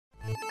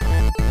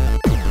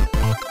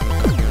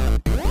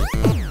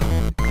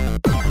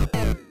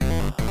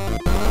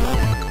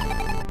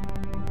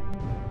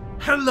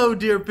Hello,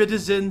 dear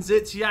Bitizens,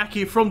 it's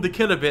Yaki from the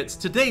Kilobits.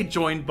 Today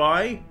joined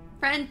by...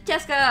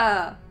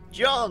 Francesca!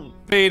 John!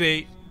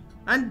 Petey!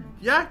 And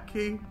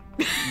Yaki.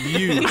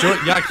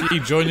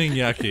 Yaki joining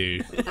Yaki.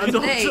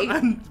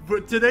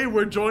 And today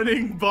we're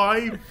joining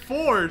by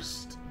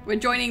Forced. We're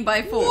joining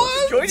by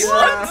force. Joining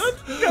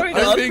what? Going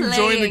I'm on? being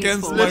joined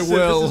against my Listen,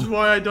 will. this is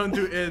why I don't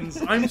do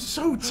ins. I'm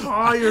so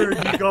tired,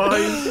 you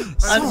guys.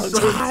 I'm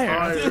so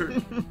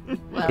tired.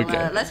 Well,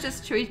 Okay. let's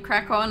just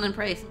crack on and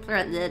press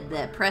start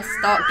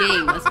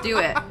game. Let's do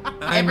it.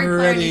 I'm Every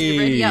player needs to ready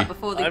ready. up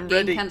before the I'm game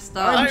ready. can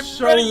start. I'm I'm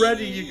so ready.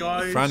 ready, you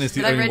guys. Fran is the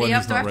Did I only one ready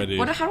up? who's not ready.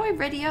 How do I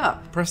ready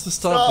up? Press the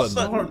start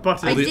Start button. Start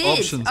button. I Or the did.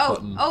 options oh,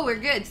 button. oh, we're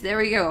good. There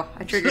we go.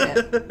 I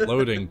triggered it.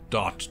 Loading.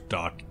 Dot.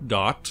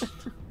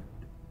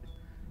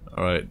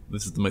 Alright,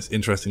 this is the most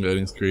interesting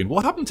loading screen.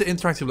 What happened to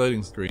interactive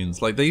loading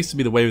screens? Like, they used to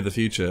be the way of the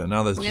future, and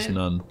now there's just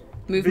none.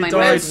 Move We my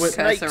died mouse with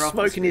Snake cursor off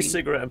the smoking his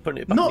screen. cigarette and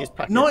putting it back in his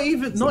packet. Not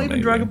even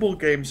amazing. Dragon Ball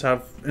games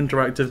have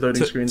interactive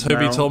loading screens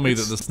Toby now. told me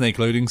that the snake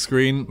loading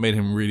screen made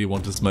him really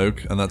want to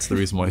smoke, and that's the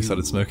reason why he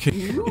started smoking.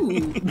 Ooh.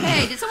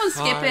 Hey, did someone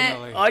skip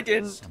it? I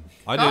didn't.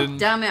 I God didn't.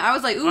 damn it. I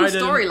was like, ooh, I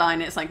didn't.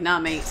 storyline. It's like, nah,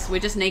 mates. We're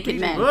just naked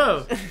men.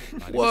 Whoa.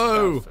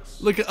 Whoa!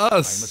 Look at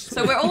us!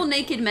 So we're all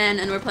naked men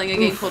and we're playing a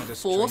game called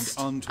Forced.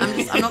 I'm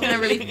not going to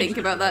really think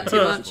about that too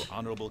much.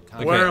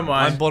 Okay, Where am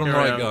I? I'm bottom Here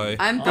I right am. guy.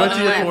 I'm Go bottom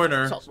to your left.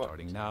 corner. Top right.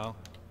 Starting now.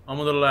 I'm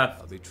on the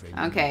left.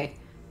 Okay.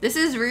 This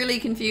is really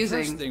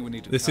confusing.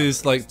 This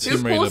is like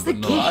Tomb Raider, paused the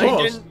but game? not. I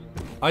Pause. didn't.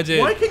 I did.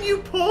 Why can you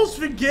pause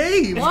the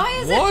game? Why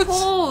is What? it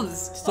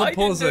paused? Stop I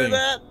pausing. didn't do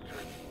that.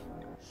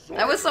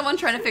 That was someone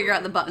trying to figure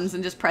out the buttons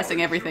and just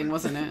pressing everything,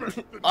 wasn't it?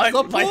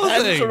 Stop My hands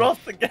pausing. are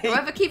off the game.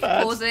 Whoever keeps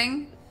Bad.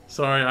 pausing.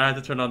 Sorry, I had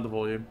to turn on the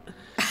volume.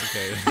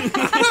 Okay.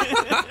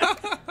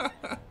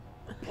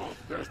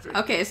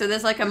 Okay, so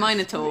there's like a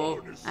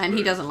Minotaur, and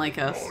he doesn't like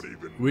us.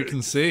 We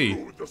can see.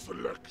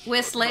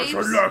 We're slaves?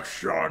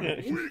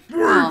 Selection.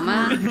 Oh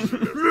man.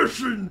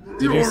 Listen.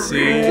 Did you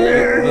see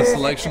the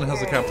selection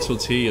has a capital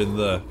T in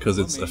there because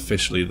it's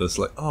officially the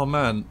select. Oh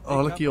man!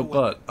 Oh look at your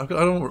butt! I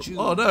don't.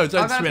 Oh no! I've Don't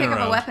got to spin pick up a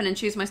around. weapon and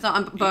choose my start.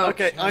 I'm bow.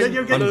 Okay, Get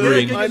your, I'm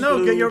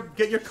green.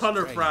 get your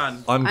color,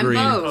 Fran. I'm I'm green.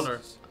 bow.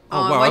 Color.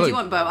 Oh, wow, why I do you look-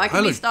 want bow? I I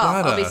can be look staff.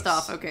 I'll be badass.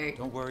 staff. Okay.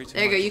 Don't worry too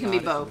There you go, much you can be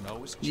about it. bow. We'll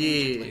know it's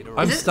Yeah. later I'm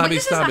on. Wait, stabby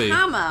this is stabby. a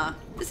hammer.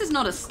 This is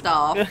not a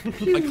staff.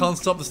 Oh, I can't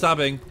stop the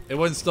stabbing. It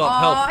won't stop.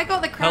 Help! I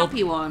got the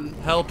crappy one.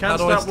 Help! Can't How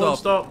do I stop, won't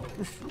stop?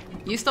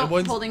 stop. You stop It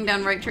won't- holding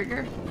down right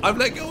trigger. I've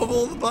let go of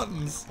all the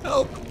buttons.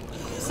 Help!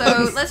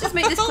 So let's just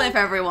make this clear for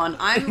everyone.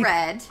 I'm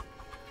red.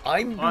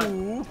 I'm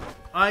blue.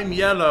 I'm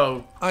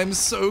yellow. I'm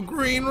so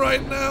green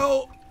right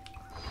now.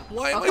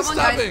 Why am Oh, I come on,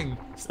 guys. stabbing?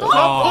 Stop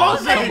Oh,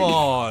 pausing. come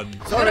on!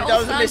 We're Sorry, gonna that all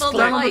was a stand on the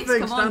Stand on the lights. thing,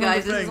 Come stand on, on the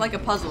guys. This is thing. like a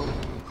puzzle.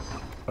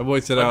 I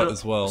worked it out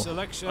as well.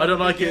 Selection I don't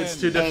like it. It's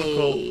too begins.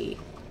 difficult. Hey.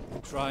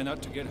 Try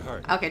not to get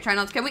hurt. Okay, try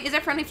not to. Can we? Is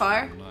there friendly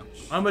fire?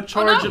 I'm a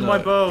charge in my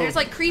No. bow. There's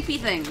like creepy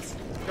things.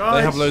 Guys.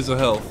 They have loads of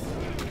health.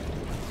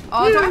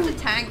 Oh, do I have to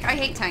tank? I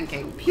hate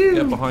tanking. Pew.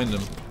 Get behind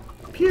them.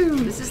 Pew.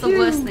 This is the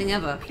worst thing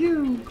ever.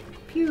 Pew.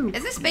 Pew.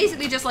 Is this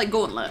basically just like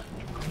Gauntlet?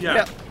 Yeah.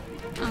 Yep.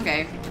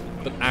 Okay.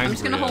 But angry. I'm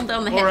just gonna hold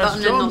down the hit Or as button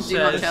and John not do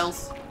much says-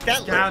 else.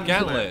 Gauntlet.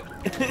 Gantlet.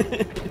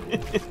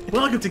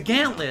 Welcome to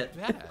Gauntlet.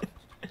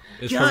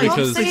 It's Guys, probably I'm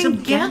because saying-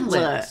 Saying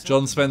Gauntlet.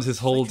 John spends his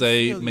whole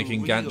day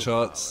making Gantt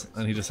charts,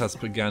 and he just has to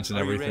put Gantt in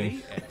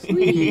everything.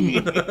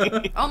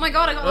 Oh my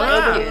god, I got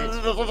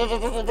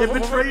electrocuted. It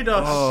betrayed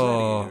us.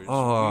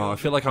 Oh, I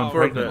feel like I'm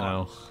pregnant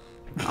now.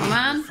 Oh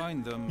man.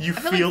 Find them. You I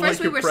feel feel like first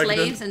we you're were pregnant.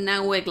 slaves and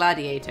now we're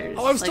gladiators.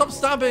 Oh, I've Like, stopped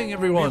stabbing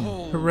everyone!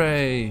 Behold.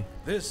 Hooray!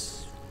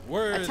 This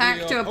worthy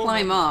Attack to apply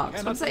opponent marks.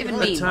 cannot What's that even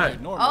be mean? Attack.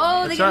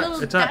 Oh, they get Attack,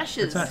 little attack,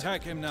 dashes. attack.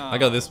 Attack him now. I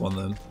got this one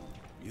then.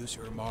 Use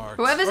your marks.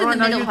 Whoever's in Alright, the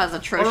now middle use- has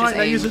atrocious alright,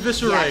 now aim. use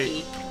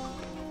Eviscerate. Yucky.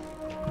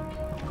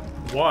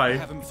 Why?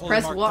 Have him fully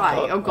Press marked Y.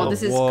 down. Oh god,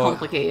 this is what?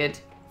 complicated.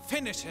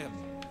 Finish him.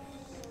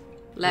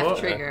 Left What?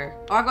 trigger.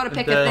 Oh, I gotta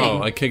pick a then-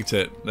 thing. Oh, I kicked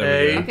it.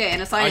 There we go. Okay,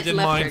 and assign I it to did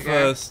left mine trigger.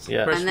 first.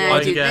 Yeah. Press And then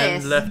Y do again,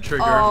 this. left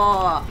trigger.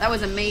 Oh, that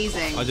was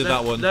amazing. I did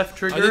Left- that one. left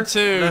trigger, I did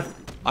two.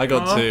 left- I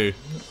got Uh-huh. two.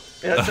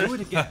 Yeah, Do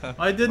it again.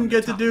 I didn't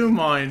get to do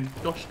mine.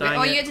 Gosh dang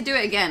Oh, it. you get to do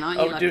it again, aren't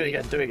you? Oh, do Lucky? it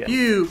again, do it again.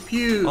 Pew,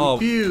 pew, Oh,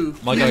 pew,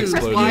 my pew, guy Press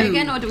exploded. Y pew.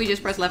 again, or do we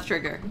just press left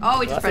trigger? Oh,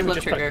 we just I press think we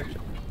left just trigger.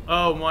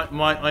 Oh, I'm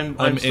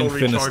I'm slowly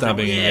infinite charging.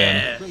 stabbing Yeah.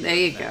 again. There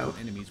you go.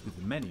 Enemies with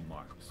many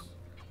marks.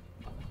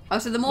 Oh,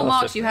 so the more Oh,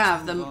 marks so- you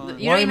have, you Why don't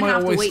am even I have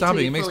to always wait till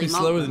stabbing? you It makes fully me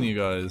mark slower them. than you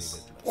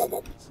guys.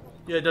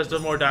 Yeah, it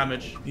does more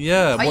damage.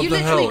 Yeah, Are what you the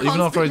literally hell?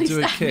 Even after I do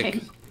constantly a stabbing?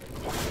 kick.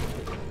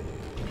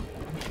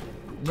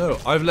 No,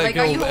 I've let Like,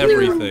 go are of you holding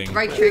everything.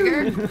 right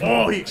trigger?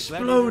 Oh, he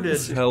exploded.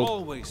 Help.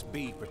 Always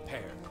be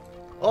prepared.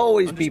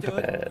 Always be Understood?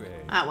 prepared. Great.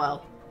 Ah,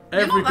 well.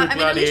 Every You're not that, I good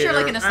mean, at least you're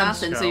like an gladiator and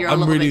assassin, so scout. you're a I'm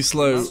little really bit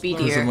slow because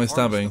speedier. of my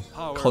stabbing. Harness the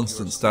power of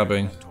Constant your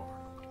stabbing. Mentor.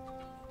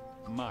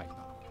 My power.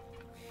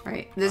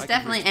 Right, there's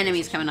definitely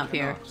enemies coming up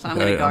here, so I'm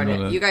Okay, gonna guard I'm it.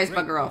 gonna- You guys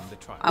bugger off.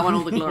 I want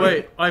all the glory.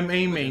 Wait, I'm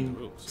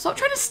aiming. Stop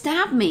trying to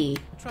stab me.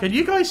 Can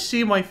you guys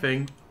see my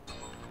thing?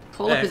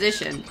 Hold a Hey.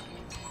 position.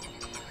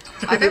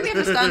 I bet we have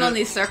to stand on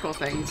these circle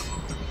things.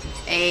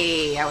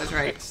 Hey, I was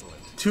right.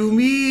 To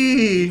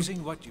me.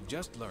 Using what you've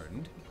just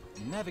learned,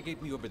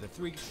 navigate me over the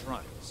 3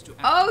 shrines to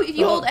Oh, if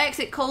you hold X,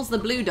 it calls the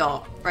blue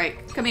dot. Right,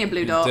 come here,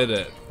 blue dot. Did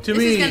it. To This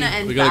me. is gonna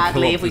end We gotta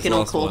badly co-op if we this can all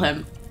last call one.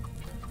 him.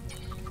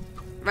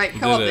 Right, You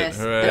co-op did it. this,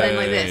 and then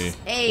like this.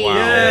 Hooray. Hey, Wow.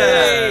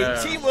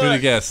 Yeah. Teamwork. Who'd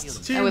have guessed?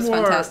 that was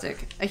Teamwork.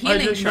 fantastic. A I healing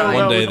didn't know shrine.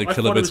 One day I the thought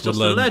it kilobits was would just a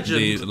learn the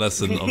legend.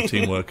 lesson of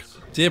teamwork.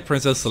 Dear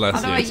Princess How do I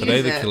Celestia, use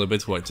today the it?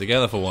 kilobits work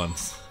together for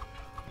once.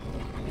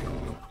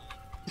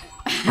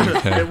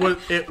 Okay.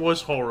 It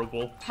was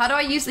horrible. How do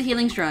I use the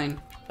healing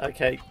shrine?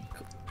 Okay.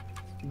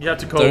 You have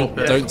to co-op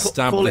it. Don't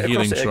stab Call the it across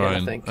healing it again, I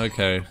shrine. think.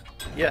 Okay.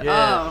 Yeah.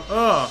 Yeah.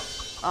 Oh.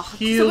 Oh, so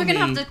Heal we're gonna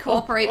have me. to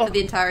cooperate for the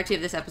entirety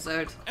of this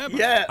episode.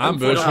 Yeah.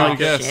 Ambush, Oh, who would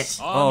shit. guess?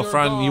 On Oh, your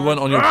Fran, you guard. weren't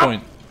on your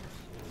point.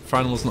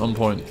 Fran wasn't on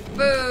point.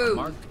 Boom!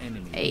 marked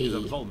enemy Hey. is a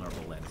vulnerable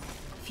enemy.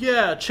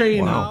 Yeah,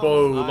 chain Wow.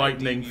 bow I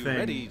lightning deem you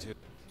ready thing. to-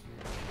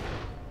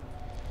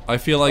 I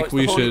feel Oh, like it's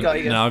we the horny should. guy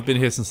again. No, I've been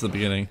here since the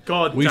beginning.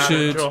 God we damn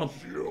should. it, John.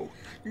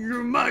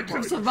 You might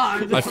have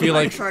survived I feel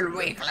like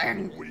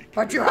weakling,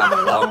 but you have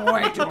a long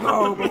way to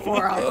go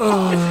before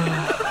I'll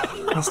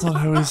that's not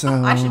how he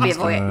sounds. I should be a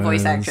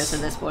voice guys. actress at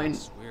this point.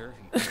 Swear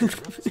he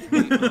interrupts me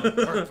on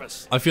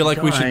purpose. I feel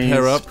like we should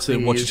pair Guys, up to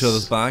watch each please.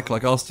 other's back.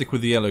 Like I'll stick with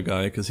the yellow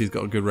guy because he's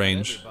got a good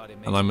range,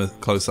 and I'm a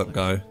close-up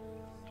guy.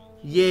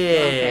 Yeah.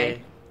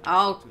 Okay.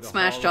 I'll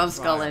smash John's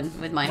skull in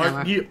with my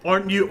hammer.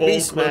 Aren't you all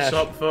smash. close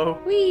up though?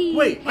 Whee!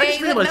 Wait, I hey,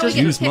 just realized now we there's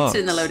get use tips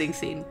in the marks. loading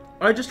scene.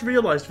 I just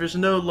realized there's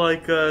no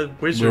like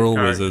wizard We're all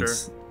character.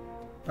 wizards.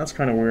 That's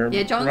kind of weird.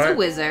 Yeah, John's right? a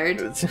wizard.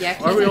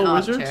 Yaki's Are we an all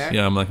archer. wizards?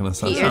 Yeah, I'm like an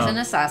assassin. Peter's an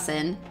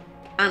assassin.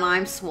 And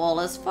I'm swole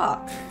as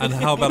fuck. And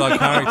how about our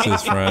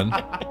characters, friend?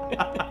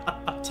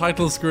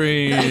 Title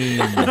screen.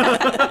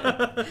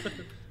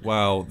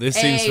 Wow, this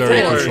seems Hey,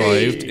 very title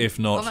contrived, screen. if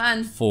not Come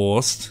on.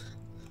 forced.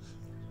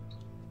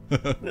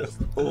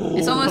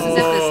 It's almost as if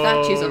there's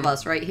statues of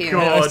us right here.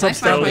 God, I I stopped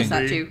smashed my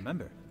spelling. statue.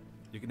 Remember,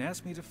 you can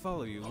ask me to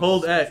follow you.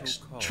 Hold on a X.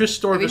 central call.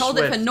 Tristor If we the hold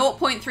it for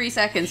Swift. 0.3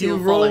 seconds, he You will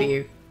follow roll-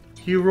 you.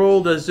 He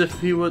rolled as if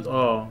he would.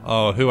 Oh.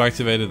 Oh, who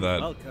activated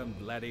that? Welcome,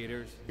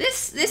 gladiators.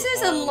 This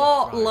is a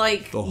lot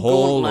like The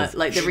whole Gauntlet, of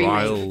like the remake.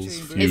 Trials It's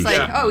Fusion. like,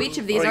 Yeah. oh, each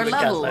of these Or are even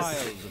levels. Gatlas.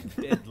 Trials of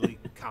deadly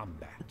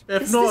combat.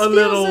 If This not a feels,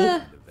 little.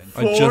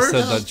 I just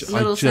said forced. that.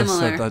 Little I just similar.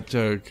 said that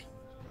joke.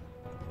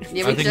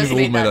 Yeah, I we think just we've all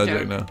made made that that joke.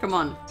 joke now. Come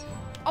on.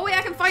 Oh wait,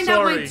 I can find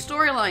out my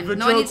Sorry. storyline. The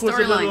No, I need joke was a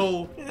storyline.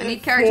 little I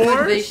need character forced.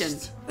 motivation.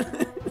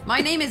 My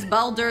name is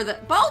Baldur the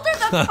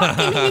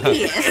fucking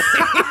hideous.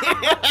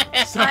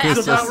 That's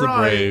Christus about the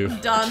right.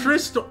 Brave. Done.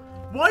 Tristor.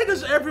 Why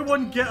does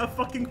everyone get a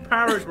fucking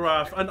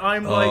paragraph and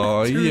I'm like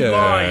Oh, 2 yeah.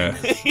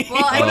 lines?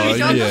 Well, I mean, Oh,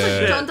 John,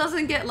 yeah. John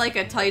doesn't get like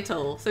a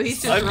title, so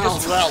he's just I'm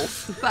just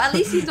Ralph. Ralph. But at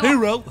least he's not Hey,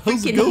 Ralph,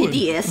 how's it freaking going?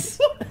 hideous.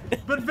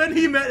 But then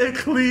he met a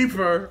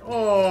cleaver.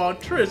 Oh,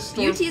 Tristor.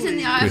 Beauty's in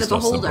the please. eye of the Christos the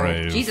beholder.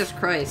 Brave. Jesus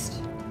Christ.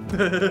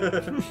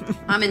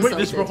 I'm Wait, insulted.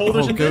 there's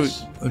beholders Oh, in good.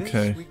 this?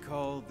 Okay. This we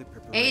call the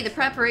preparation. Hey, the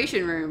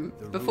preparation room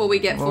before we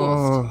get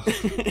forced.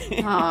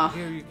 Oh, Ah,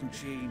 Here you can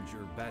change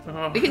your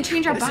battle. we can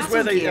change our This is battle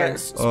where they gear.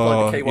 supply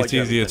oh, the KY it's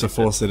easier jelly. to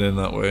force it in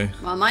that way.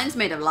 Well, mine's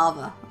made of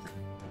lava.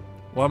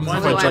 What happens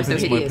if Why I am I jump so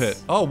into my hideous?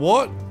 pit? Oh,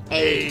 what?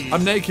 Hey.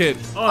 I'm naked.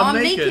 Oh, I'm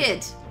I'm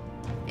naked.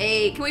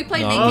 Hey, can we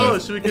play No. Oh,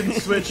 naked? so we can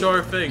switch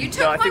our thing. You No,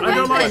 took I think my I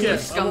don't weapon, like you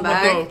it. I want my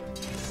scumbag. bow.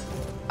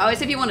 Oh,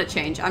 it's if you want to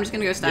change. I'm just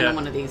gonna go stand Yeah. on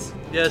one of these.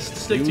 Yes,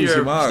 stick to Use your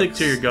your marks. stick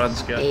to your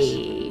guns, guys.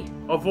 Hey.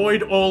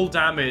 Avoid all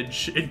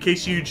damage, in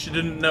case you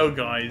didn't know,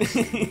 guys.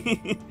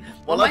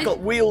 Well, Mine- I've got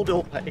wield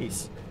or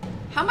pace.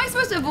 How am I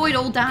supposed to avoid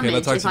all damage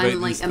let's if activate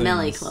I'm like these a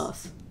melee things.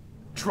 class?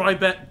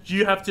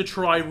 You have to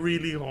try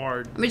really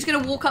hard. I'm just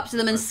gonna walk up to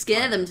them and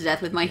scare them to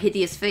death with my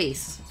hideous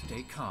face.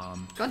 Stay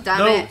calm. God damn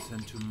No. it.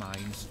 Listen to my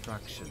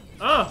instructions.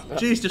 Ah,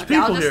 jeez, there's Okay,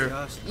 I'll people just- here.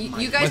 Just You my-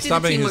 guys My do the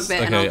stabbing teamwork is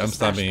bit and I'll okay. I'm just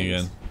smash stabbing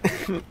things.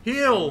 again.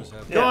 Heal!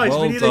 Guys,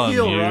 Well we need done, a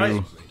heal, you.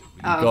 right?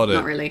 Oh, got it.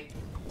 not really.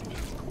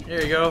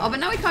 There you go. Oh, but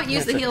now we can't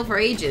use the heal for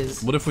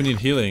ages. What if we need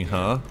healing,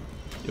 huh?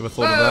 You ever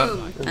thought of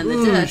Boom! that? And the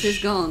dirt Whoosh. is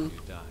gone.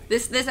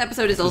 This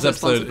episode is also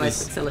episode sponsored by is-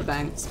 Silly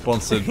Bang.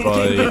 Sponsored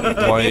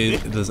by. Why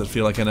does it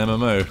feel like an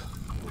MMO?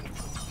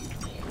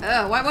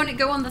 Why won't it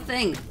go on the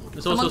thing?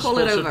 It's Someone also call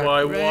it sponsored over.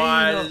 by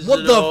why does What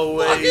it the fuck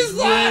always is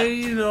that?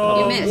 rain on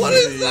You missed. me? What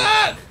is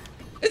that?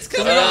 It's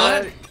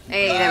coming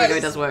Hey, there we go.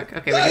 It does work.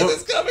 Okay, we Guys, go.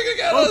 it's coming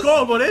again. Oh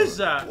god, what is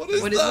that? What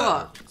is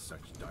what?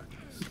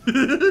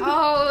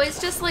 Oh,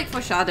 it's just like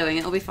foreshadowing.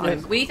 It'll be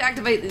fine. We need to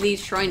activate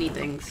these shiny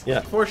things.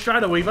 Yeah.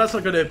 Foreshadowing, that's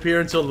not going to appear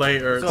until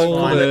later. It's So,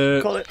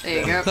 fine. call it. There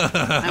you go. And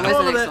where's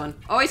the Hold next it. one?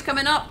 Oh, he's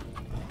coming up.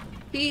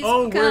 He's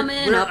Oh,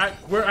 coming up.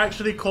 we're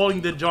actually calling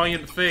the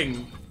giant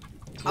thing.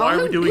 Oh, Why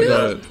are we doing who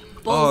that?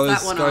 balls Oh, that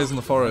there's one guys off? in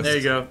the forest. There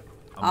you go.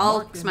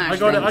 I'll smash I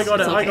got it, things. I got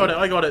it, It's I got okay.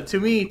 it, I got it. To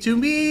me, to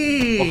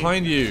me!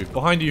 Behind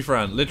you,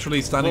 Fran.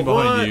 Literally standing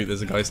What? behind you.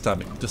 There's a guy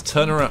stabbing. Just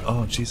turn around.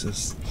 Oh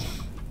Jesus!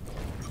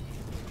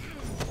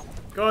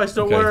 Guys,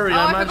 don't Okay. worry, Oh,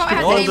 I I forgot managed I to had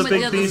kill to aim the with the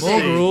big other beast.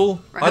 stick. Morgul.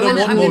 Right, I don't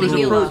want I'm gonna Morgul.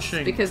 heal Morgul.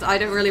 us because I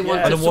don't really want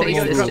Yeah. to I don't want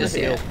face this Morgul. just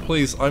yet.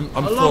 Please, I'm I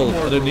love full.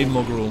 I don't Morgul. need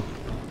Morgul.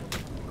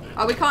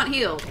 Oh, we can't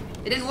heal.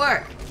 It didn't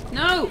work.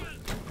 No.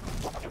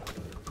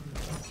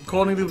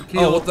 Calling the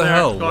kill. Oh, what the there.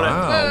 hell? Got it.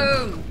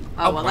 Wow. Boom!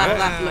 Oh, well,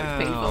 that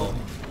looked painful.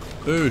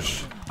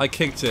 Boosh. I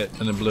kicked it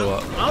and it blew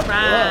up.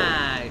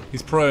 Alright.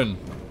 He's prone.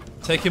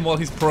 Take him while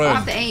he's I prone.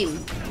 have to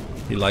aim.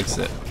 He likes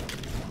it.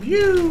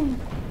 You.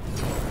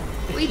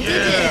 We did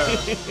it!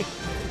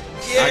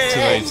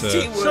 Activator.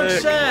 Teamwork.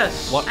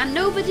 Success. What? And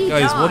nobody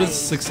Guys, died. what does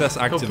success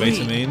activator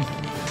Complete. mean?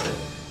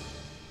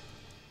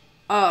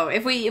 Oh,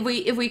 if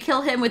we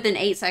kill him within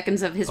 8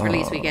 seconds of his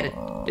release, we get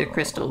a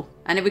crystal.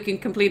 And if we can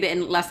complete it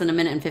in less than a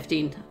minute and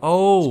 15.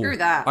 Oh, Screw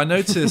that. I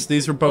noticed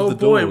these were above Oh the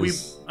boy,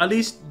 doors. at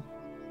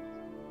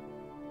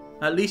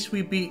least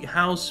we beat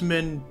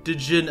Houseman,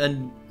 Dijin,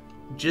 and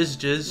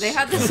Jizz. They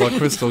had this. It's our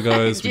crystal,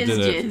 guys. We did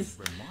it.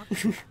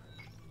 Jizz.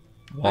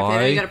 Why? Okay,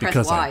 then you gotta press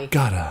Because Y. I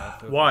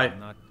gotta. Why?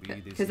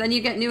 Because then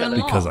you get new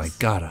unlocks. Because I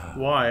gotta.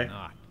 Why?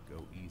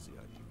 Go easy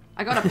on you.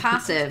 I got a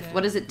passive.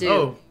 What does it do?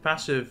 Oh,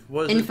 passive.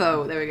 What is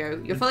Info. There we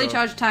go. Your fully Info.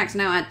 charged attacks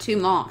now add 2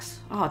 marks.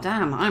 Oh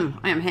damn! I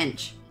am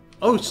hench. it?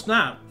 Oh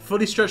snap!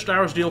 Fully stretched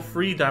arrows deal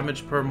 3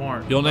 damage per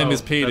mark. Your name Oh,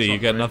 is Peter. that's You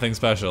not get great. nothing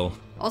special.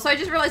 Also, I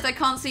just realized I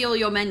can't see all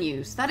your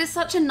menus. That is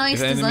such a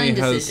nice If an design enemy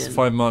has decision.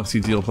 5 marks,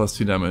 you deal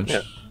 +2 damage.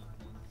 Yeah.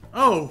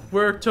 Oh,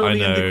 we're I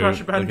totally in the know. Crash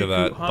Look Bandicoot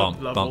at that. hub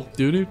Bump, level. bump.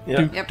 Doo doo Yeah.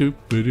 doo Yep. doo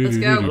doo Let's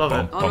doo go. doo Love it.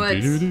 bump, bump,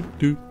 Onwards. doo doo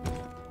doo.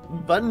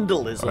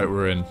 Vandalism. Alright,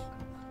 we're in.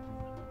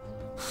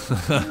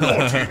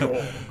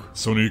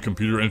 Sony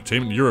Computer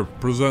Entertainment Europe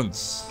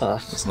presents.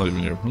 It's not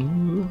even Europe. Oh,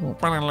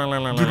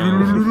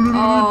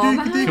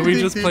 man. Can we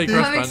just play I'm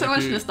Crash having so much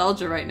Bandicoot?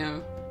 nostalgia right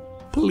now.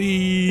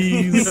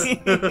 Please.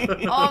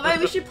 Oh man,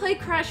 we should play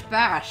Crash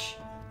Bash.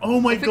 Oh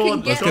my If we can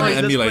god! get, Let's get an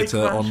like,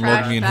 emulator Crash on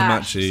Crash Log Me and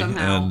Bash Hamachi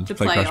somehow and to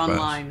play play Crash Bash.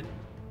 online.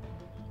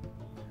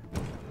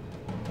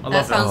 I That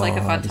love sounds like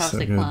a Oh, that'd be so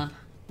fantastic good. plan.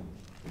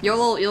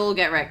 You'll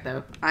get wrecked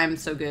though. I'm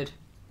so good.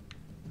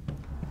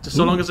 Just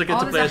so long as I get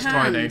Oh, to there's play a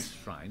as Tiny. hand.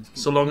 Shrines.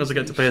 So long as I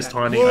get to play as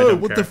Tiny, I Whoa,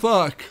 don't what care. the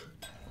fuck?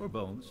 Or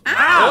bones.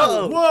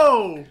 Ow!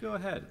 Whoa! Go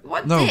ahead.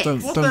 What? No, dick?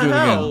 don't What do the it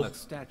hell? again. That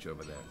statue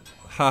over there.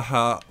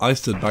 Haha, I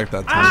stood back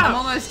that I'm time.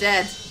 almost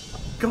dead.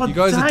 God You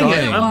guys are dang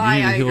dying. it! Why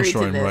You need I a heal agreed to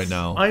shrine this. right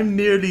now. I'm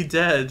nearly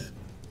dead.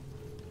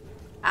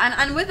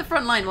 And with the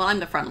front line, well, I'm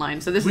the front line,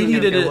 so this We is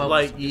gonna needed go it well.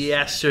 like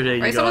yesterday,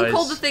 you Right, guys. someone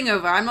called the thing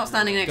over. I'm not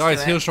standing next Guys,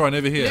 to heal it. shrine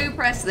over Blue here.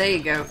 press. There you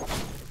go. Oh,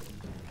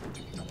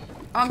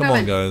 I'm Come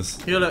coming. on,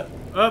 guys. Heal it.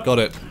 Up. Got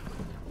it.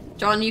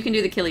 John, you can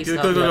do the killy Go,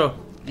 stuff. go, go, go.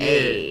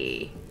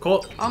 Hey.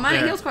 Call. Oh man, it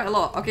there. heals quite a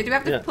lot. Okay, do we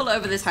have to Yeah. pull it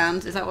over this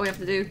hand? Is that what we have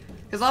to do?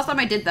 Because last time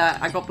I did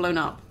that, I got blown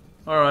up.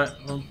 Alright.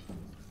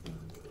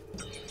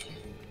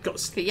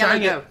 Got. Okay, yellow,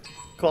 Dang go. it.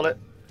 Call it.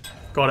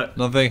 Got it.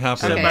 Nothing Step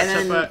happened. Okay, back, and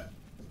step then- back.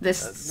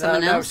 This Now,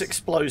 someone now else it's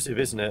explosive,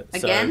 isn't it? So-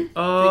 again. Do we do it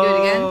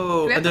Oh, again?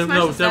 Do we have and to then smash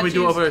no, the then we do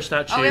statues? over a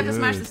statue. Oh, we have to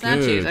smash the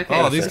statues. Good. Okay.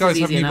 Oh, so these this guys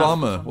is have easy new enough.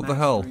 armor. What the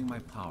hell? Mastering my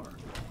power.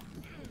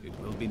 It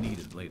will be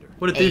needed later.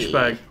 What a Hey.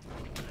 douchebag.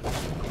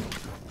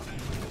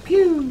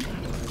 Pew,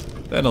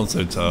 They're not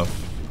so tough.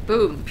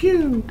 Boom.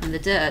 pew. And the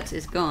dirt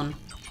is gone.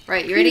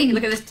 Right, you ready?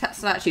 Look at this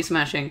statue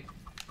smashing.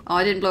 Oh,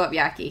 I didn't blow up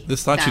Yaki.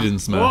 This statue Damn. didn't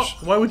smash.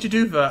 What? Why would you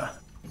do that?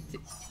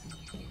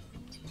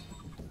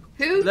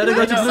 Who? Let it Who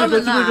go to had blue, go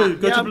to summoned blue,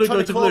 that? go yeah, to I'm blue, trying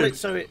go to to call blue. it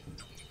so it.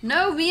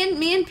 No, me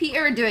and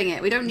Peter are doing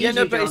it. We don't need Yeah,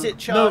 no, you, but John. is it No,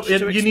 charged to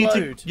you need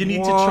explode? to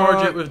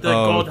charge it with the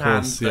Oh, god of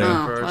hand course, thing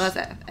yeah. Oh, first. well,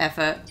 that's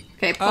effort.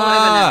 Okay, pull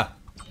Ah!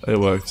 It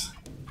worked. it over.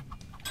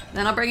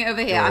 Then I'll bring it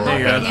over here. I'm There not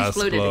you getting go.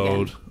 exploded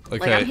Explode. again. Okay,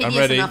 Like, I'm hideous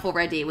ready. enough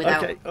already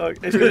without Okay. Oh,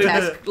 it's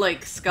grotesque,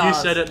 like, scars.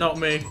 You said it, not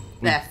me.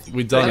 There.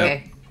 We done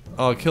okay. it.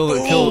 Oh, kill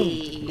it! Kill! Hey.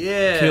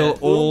 Yeah. Kill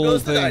all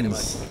goes the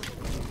things.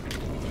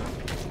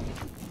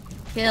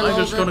 Kill I'm all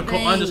just the gonna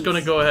call. I'm just gonna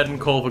things. go ahead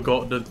and call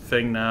the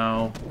thing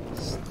now.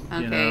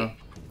 You know.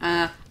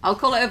 Okay. I'll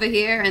call it over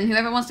here, and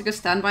whoever wants to go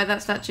stand by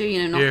that statue,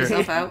 you know, knock Here.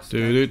 yourself out.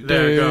 There you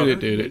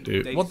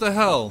go. What the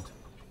hell?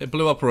 It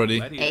blew up already.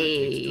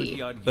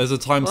 Hey. There's a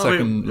time Oh, wait,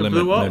 second it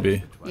limit, blew up?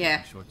 maybe.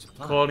 Yeah.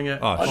 Calling it.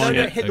 Oh, no, shit.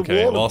 no, it hit the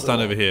Okay, wall well, I'll of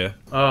stand the- over here.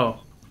 Oh.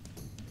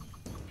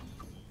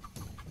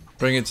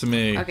 Bring it to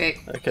me. Okay.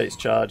 Okay, it's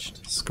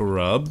charged.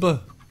 Scrub.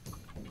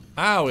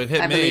 Ow, it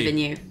hit I me. believe in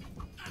you.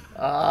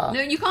 Ah.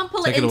 No, you can't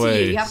pull Take it it into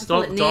away. you. You have to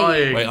Stop pull it near you.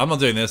 dying. Wait, I'm not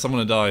doing this. I'm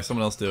gonna die.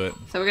 Someone else do it.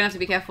 So we're gonna have to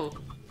be careful.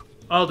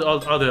 I'll do it. I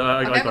I've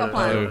got a got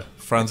plan. it. Oh,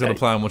 Fran's got a Okay.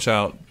 plan. Watch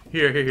out.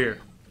 Here.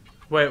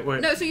 Wait.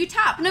 No, so you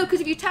tap. No,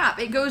 because if you tap,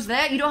 it goes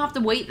there. You don't have to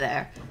wait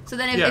there. So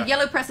then if Yeah.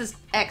 yellow presses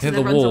X Hit and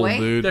the then runs wall, away.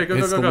 dude. There, go,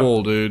 Hits go, go, the go.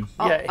 wall, dude.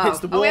 Oh, Yeah, it hits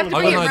the we have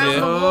wall to and bring I it got an around idea.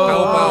 the wall.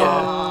 How about?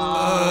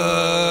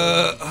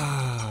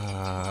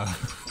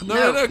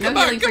 No, come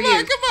no healing for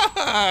you.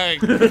 back.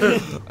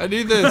 I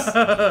need this.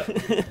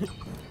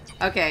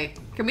 Okay,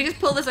 can we just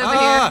pull this over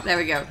Ah! here? There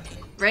we go.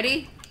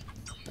 Ready?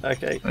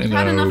 Okay. I You've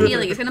had know. enough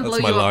healing. It's gonna blow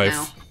That's you my up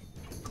life.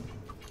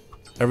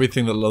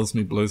 Everything that loves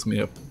me blows me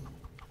up.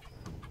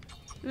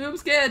 now. I'm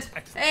scared.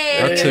 That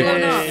Hey, took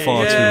blown up.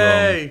 far too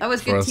Yay. long That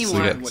was for good us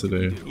teamwork. to get to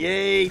do.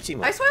 Yay,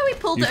 teamwork. I swear we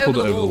pulled You it pulled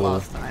over it the over the wall wall.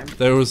 last time.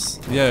 There was,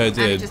 yeah, it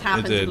did. just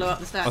happened to blow up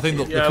the statue. I think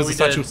Yeah, because we the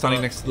statue did, was standing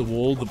but- next to the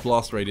wall, the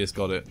blast radius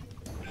got it.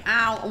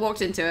 Ow! I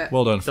walked into it.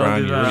 Well done,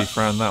 Fran. do You really that.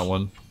 Fran that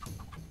one.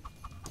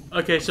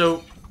 Okay,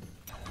 so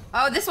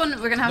Oh, this one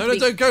we're gonna have No, to no, be...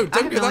 don't go. I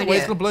Don't have go no that way.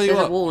 It's idea. gonna blow you There's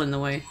up. a wall in the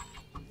way.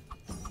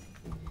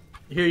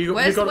 Here you go.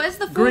 Where's the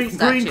fourth green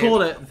statue?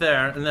 call it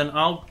there, and then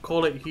I'll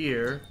call it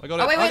here. I got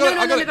it. Oh, wait, I wait, got no, it.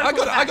 no, I got no, it. no, I no,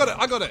 got it. no, I got it.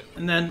 I got it.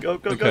 And then Go,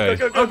 go, Okay.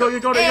 go, go, go, oh, go. you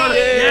got it. You got it.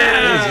 Hey!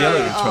 What was Yeah.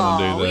 yellow trying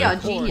to do we there? are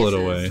Pull it geniuses.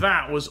 away.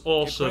 That was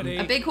awesome.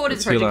 A big horde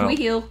is Let's heal approaching. Can we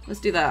out. heal? Let's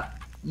do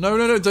that. No,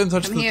 no, no! Don't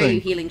touch Come the here, you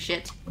thing. healing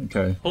shit.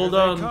 Okay. Hold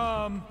on.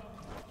 Come.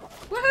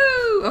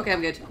 Woohoo! Okay,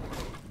 I'm good.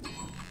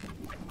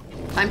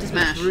 Time to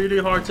smash. It's really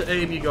hard to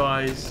aim, you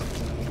guys.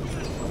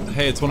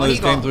 Hey, it's one of Oh, those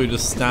you got games where you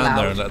just stand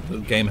there and loud. let the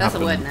game That's a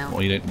happen, word now.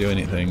 or you don't do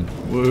anything.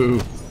 Woo!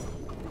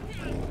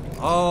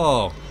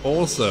 Oh,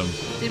 awesome!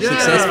 Did we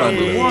Success go?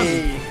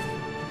 vandalism.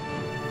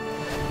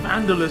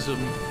 Vandalism.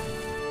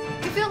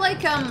 I feel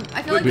like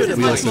We- this is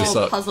we much also more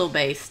suck. puzzle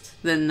based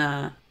than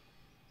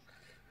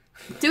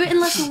do it in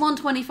less than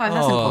 125.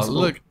 That's Oh, impossible.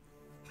 look!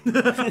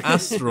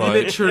 Asteroid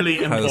Literally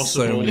has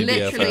so impossible. many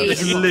Literally.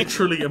 It's DFS.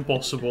 literally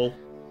impossible.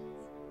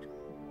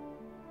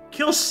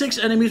 Kill 6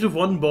 enemies with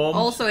 1 bomb.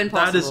 Also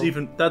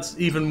That's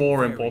even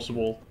more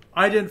impossible.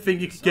 I didn't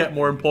think you could get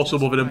more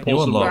impossible than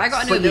impossible. unlock. I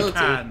got a new but you ability.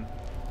 can.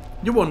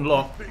 You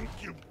unlock.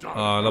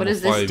 Level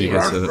does this 5 you do?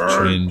 get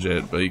to change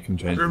it, but you can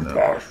change it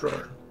now.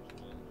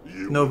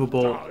 Nova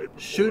Bolt.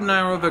 Shoot an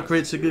arrow that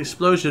creates an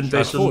explosion Fast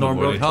based on forward,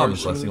 normal avoiding harm,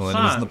 slicing all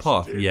enemies in the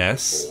path. path.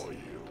 Yes.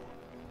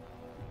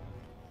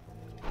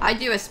 I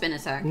do a spin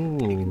attack. Ooh,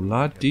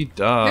 la di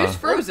da. Who's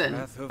frozen?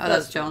 Oh,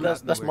 that's John.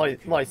 That's my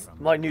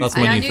new. That's I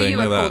my new knew thing. you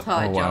were Look at that.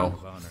 cold-hearted, Oh wow.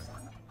 John.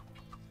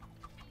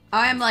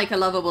 I am like a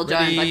lovable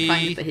giant, like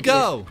fine with the Ready, hitches.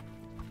 go!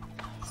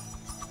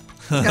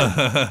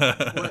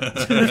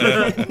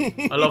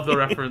 I love the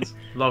reference.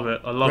 Love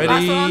it. I love Ready,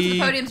 Last one onto the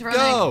podium's running.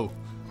 go!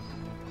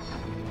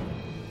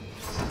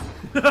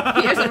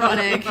 Here's a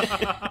running.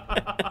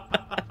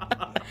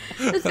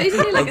 It's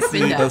basically like a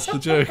spin That's dash. the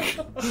joke.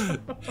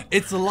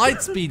 It's the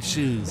light speed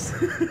shoes.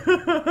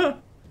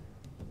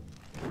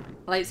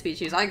 Light speed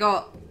shoes. I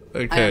got, I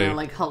don't Okay. know,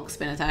 like Hulk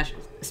spin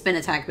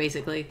attack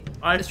basically.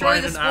 I Destroy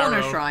find the an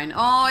spawner arrow. shrine.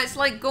 Oh, it's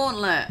like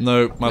Gauntlet.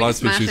 No, my we light just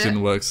speed smash shoes it?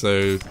 didn't work,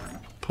 so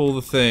pull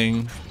the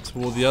thing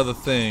toward the other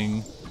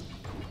thing.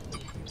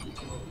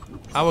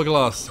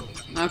 Hourglass.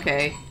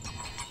 Okay.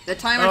 The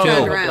timer Oh,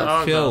 turned okay. around.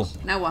 Oh, Kill.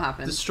 Now what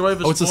happens? Destroy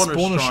the Oh, it's a spawner,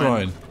 spawner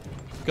shrine.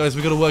 Guys,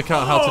 we gotta work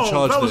out how Oh, to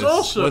charge that was this.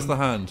 awesome. Where's the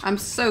hand? I'm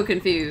so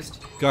confused.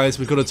 Guys,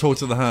 we've got to talk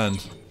to the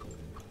hand.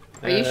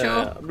 Are you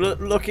sure? I'm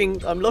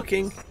looking. I'm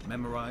looking.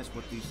 Memorize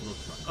what these look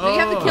like. No, you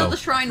have to kill Oh. the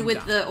shrine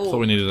with the Thought we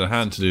orb. needed a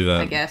hand to do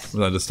that. I guess.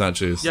 Without the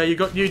statues. Yeah, you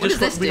What just does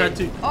this we do? had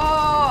to.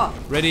 Oh!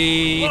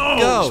 Ready, Oh,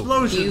 go!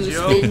 explosions, You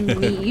yo! spin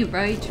me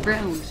right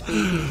round,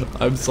 baby.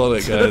 I'm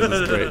Sonic, guys.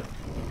 It's great.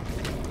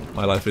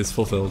 My life is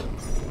fulfilled.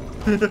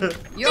 You're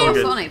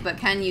good. Sonic, but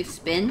can you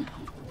spin?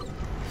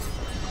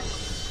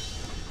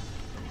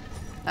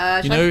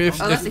 You know, if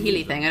that's a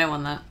Healy thing. I don't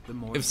want that.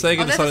 if Sega there's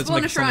a decided to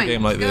make spawner a Sonic shrine.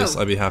 game like Let's this,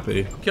 go. I'd be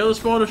happy. Kill the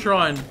spawner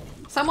shrine.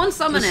 Someone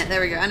summon it. There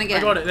we go. And I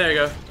again. got it. There you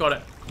go. Got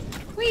it.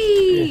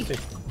 Whee!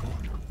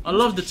 I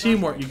love the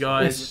teamwork, you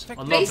guys. I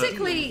love it.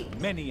 Basically,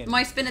 Many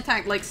my spin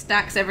attack like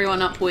stacks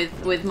everyone up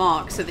with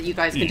marks so that you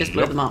guys can just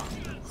blow them up.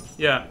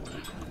 Yeah.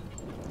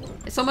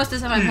 It's almost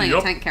as if I'm playing a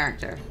Yup. tank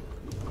character.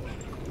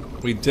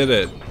 We did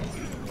it.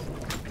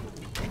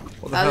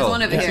 What the there's hell?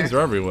 one over These here. things are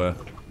everywhere.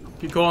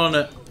 Keep calling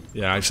it.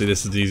 Yeah, actually,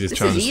 this is the easiest This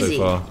challenge is easy.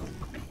 so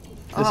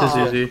far. This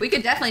is easy. We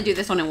could definitely do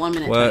this one in 1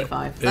 minute Where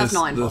 25. is That's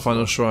not the impossible.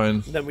 final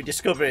shrine? Then we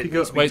discover it. You go-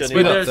 needs to be wait, done speed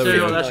in up, like there we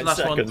go. That's 9 the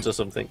last one. seconds or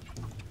something.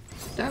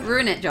 Don't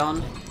ruin it,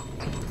 John.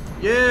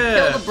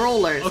 Yeah. Kill the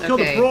brawlers. I'll kill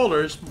Okay. the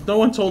brawlers. No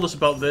one told us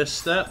about this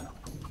step.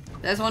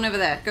 There's one over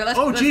there. Go. Let's,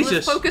 Oh, let's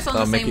Jesus. focus on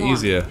That'll the make same it one.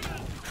 easier.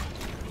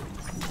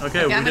 Okay,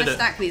 Okay, we I'm did gonna it.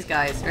 stack these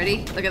guys.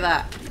 Ready? Look at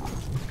that.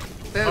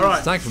 Boom.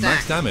 Alright. Stack for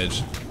max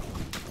damage.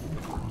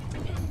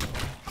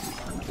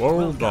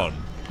 Well done.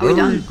 Are we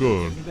Very done?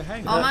 good.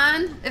 Oh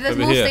man, if there's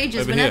Over more here.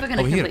 stages, over we're here. never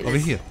gonna over complete here. Over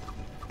this. here.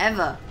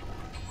 Ever.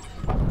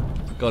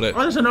 Got it.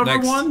 Oh, there's another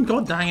Next. one.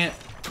 God dang it.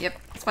 Yep.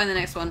 Let's find the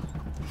next one.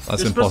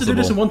 That's You're supposed to do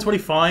this in impossible.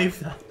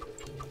 125.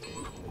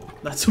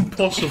 That's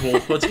impossible.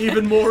 But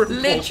even more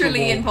impossible.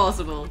 Literally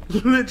impossible.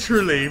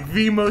 Literally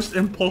the most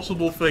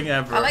impossible thing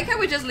ever. I like how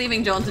we're just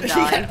leaving John to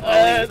die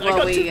I while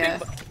got we two big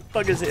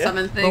buggers here.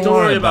 summon things. Don't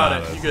worry worry about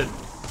about it. it. You're good.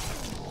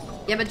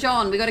 Yeah, but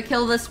John, we gotta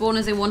kill the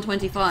spawners in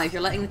 125.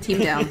 You're letting the team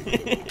down.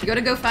 You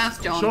gotta go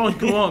fast, John. Sean,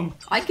 come on.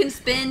 I can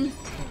spin.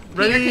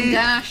 Ready? Peter can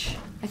dash.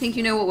 I think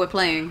you know what we're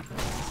playing.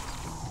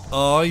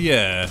 Oh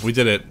yeah, we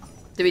did it.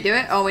 Did we do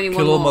it? Oh, we need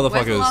Kill one all more.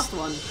 Where's the motherfuckers. last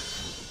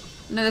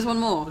one? No, there's one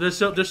more. There's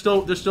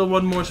still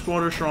one more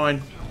spawner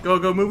shrine. Go,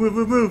 go,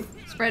 move.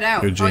 Spread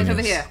out. You're Oh, it's over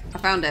genius. here. I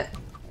found it.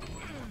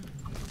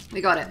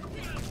 We got it.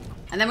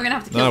 And then we're gonna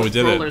have to kill No, the we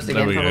did it. brawlers There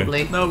again, we go.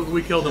 probably. No,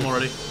 we killed them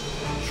already.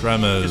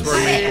 Tremors. It's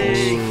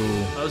very- Ooh.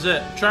 That was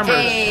it. Tremors.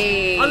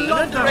 Hey! I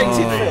love that Rated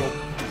movie.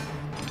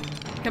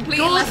 full.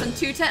 Completed God. lesson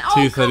 210. Oh,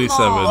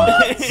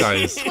 237.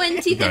 Guys,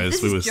 20. guys,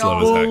 This we is were slow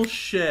as heck.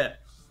 Bullshit.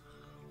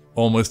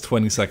 Almost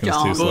 20 seconds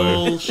John. too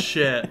slow.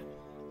 Bullshit.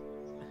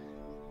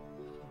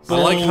 I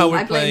like how we're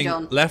I blame playing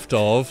John. left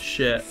of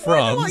Shit. Why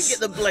do I France. get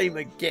the blame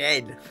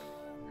again?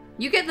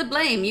 You get the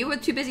blame. You were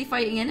too busy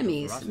fighting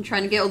enemies and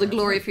trying to get all the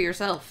glory for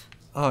yourself.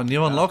 Oh,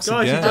 new unlocks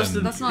Guys,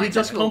 again. That's not he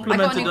just acceptable. I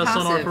got a complimented new us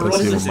on our passive. Let's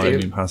see what my ferocity.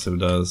 new passive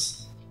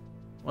does.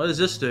 What does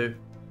this do?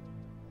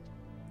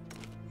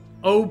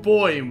 Oh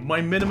boy,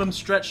 my minimum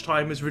stretch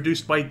time is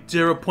reduced by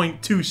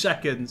 0.2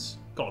 seconds.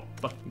 God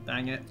fucking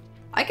dang it.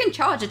 I can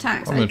charge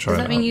attacks. I'm gonna Does try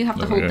that it mean out. you have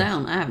to There we hold go.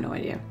 down? I have no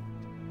idea.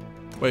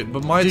 Wait,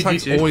 but my Dude,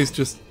 attacks you do. always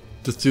just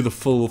do the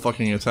full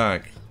fucking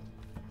attack.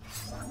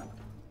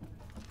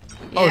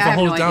 Yeah, Oh, if I I have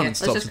hold no it down, idea. it Let's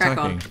stops just crack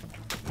attacking.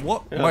 on.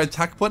 What? Yeah. My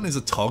attack button is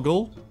a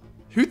toggle?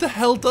 Who the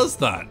hell does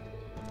that?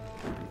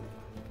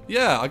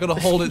 Yeah, I gotta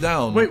hold it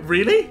down. Wait,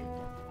 really?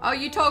 Oh,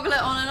 you toggle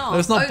it on and off. No,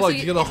 it's not oh, bugged.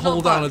 so You gotta it's not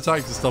hold down bugged.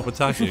 attack to stop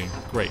attacking.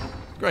 Great.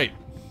 Great.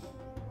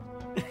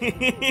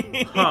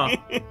 Huh.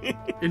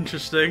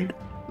 Interesting.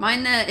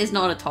 Mine is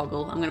not a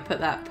toggle. I'm gonna put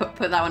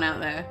that one out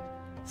there.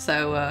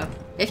 So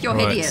if you're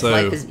Right, hideous, so-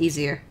 life is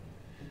easier.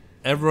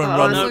 Everyone Oh,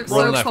 run, no, looks run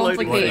so left right now.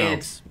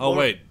 complicated. Oh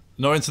wait,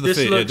 not into the This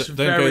feet. looks Don't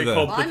very go there.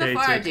 Well, I'm a fire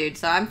complicated. dude,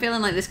 so I'm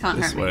feeling like this can't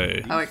This hurt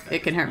way. me. Oh,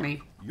 it can hurt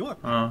me. Your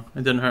Oh,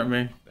 it didn't hurt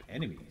me. but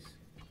enemies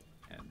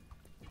and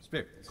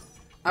spirits.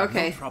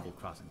 Okay. No trouble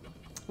crossing them.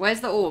 Where's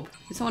the orb?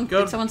 Did someone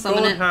Go, summon gold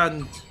it?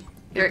 hand.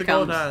 Here Get it the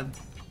gold comes.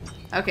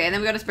 hand. Okay, and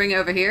then we gotta bring it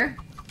over here.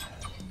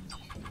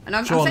 And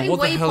I'm John, setting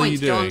what the hell are you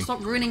waypoints, John. doing?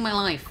 Stop ruining my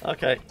life.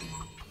 Okay.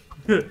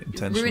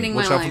 Intentionally. ruining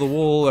my Watch out for the life.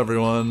 wall,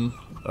 everyone.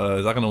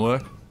 Is that gonna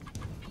work?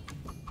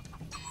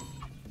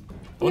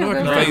 I wonder if I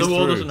Yeah, can No, phase the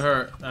wall through. doesn't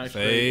hurt, actually.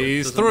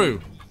 Phase It doesn't-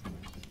 through.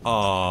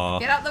 Aww.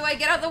 Get out the way,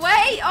 get out the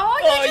way! Oh,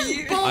 you Oh, just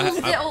you-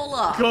 ballsed I- it all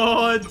up.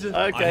 God!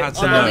 Okay. had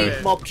to I'm know.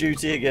 on mob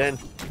duty again.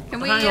 Can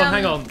we,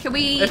 Hang on. Can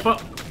we, If I,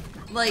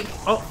 like,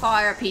 Oh.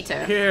 fire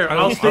Peter? here, I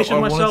I'll don't- station I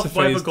wanted myself to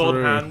by the phase gold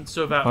through. hand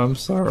so that I'm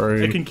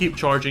sorry. it can keep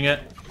charging it.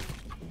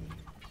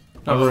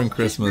 I ruined Just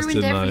Christmas,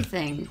 ruined didn't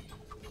everything.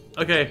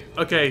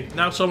 Okay,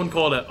 now someone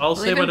call it. I'll Well,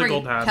 stay they're by gonna the bring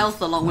gold hand.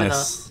 health along I? with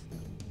us. Yes.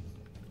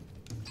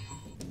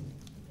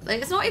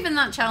 Like, it's not even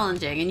that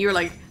challenging, and you're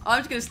like, I'm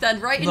just gonna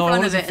stand right in No, I front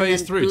wanted of to it and phase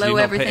then through. Did blow you not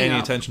pay everything any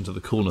up. attention to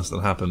the coolness that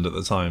happened at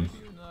the time?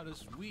 You're not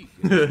as weak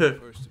as when you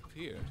first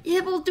appeared. Yeah,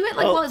 but we'll do it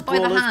like Oh, while it's by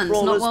the brawlers, hands,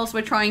 brawlers. not whilst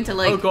we're trying to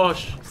like Oh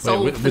gosh.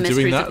 solve Wait, the we're doing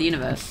mysteries that? of the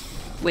universe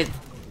with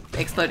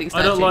exploding I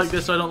statues. don't like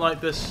this, I don't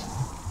like this.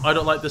 I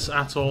don't like this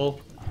at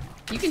all.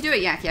 You can do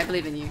it, Yaki. I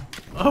believe in you.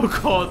 Oh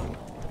god.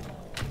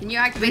 Can you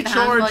activate the hands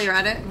Recharge! while you're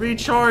at it?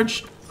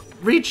 Recharge!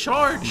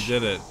 Recharge! You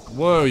did it.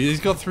 Whoa, he's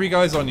got 3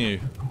 guys on you.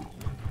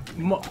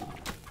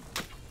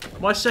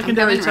 My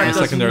secondary going attack round. His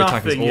does secondary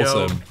attack is nothing,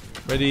 yo. awesome.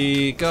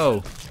 Ready,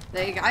 go.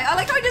 There you go. I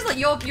like how just like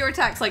your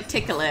attacks like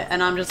tickle it,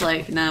 and I'm just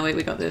like, no, wait,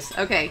 we got this.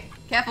 Okay,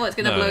 careful, it's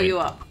gonna No. blow you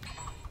up.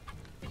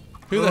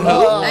 Who the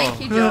hell?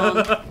 Thank you, John.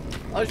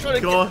 I was trying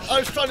to. Gosh. I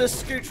was trying to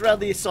scooch around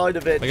the side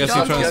of it. I guess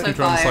John's you're trying to also scoot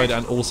around the fired. side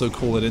and also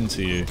call it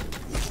into you.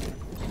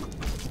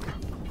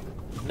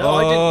 No,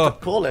 I Oh.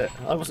 didn't call it.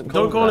 I wasn't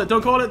calling Don't call that. it,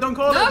 don't call it, don't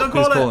call No. it, don't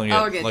Who's call calling it! it?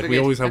 Oh, we're good, Like, we're we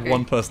good. always have Okay.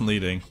 one person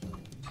leading.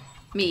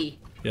 Me.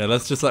 Yeah,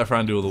 let's just let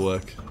Fran do all the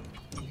work.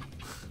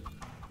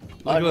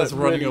 Look I'm at us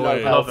like running really away.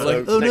 low health, Love so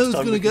it. Oh next no, it's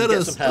time gonna we can get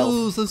us. some health.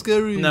 Oh, so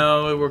scary.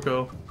 No, it will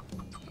go.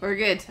 We're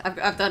good.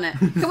 I've done it.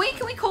 Can we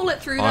call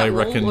it through that I wall,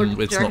 reckon or do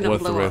you it's reckon not it'll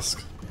worth the blow up?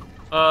 risk.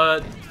 I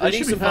It need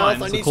should be some health.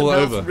 fine. I So need call some it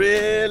health over.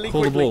 really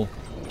Call the quickly.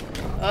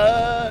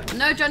 ball.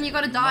 No, John, you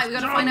gotta die. We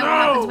gotta John, find out no!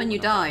 what happens when you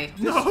die.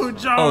 No,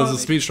 John! Oh, there's a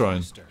speed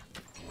shrine.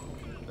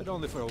 But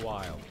only for a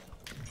while.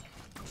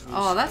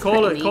 Oh, that's Call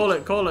pretty it, neat. call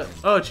it, call it.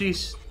 Oh,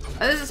 jeez. Oh,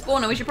 there's a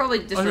spawner. We should probably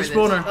destroy There's this. a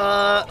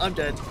spawner. I'm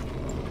dead.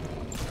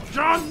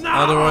 John, no!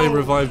 How do I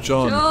revive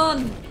John?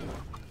 John!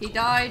 He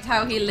died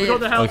how he We got the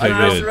lived. health Okay, now.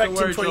 good. Don't Resurrect in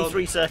worry, John.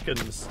 23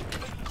 seconds.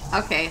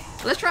 Okay,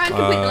 let's try and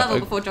complete the level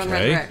before John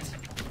okay. resurrects.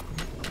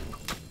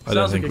 I don't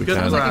Sounds think like a we good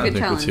can. plan. Sounds like a I good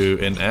think challenge. we're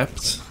too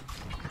inept.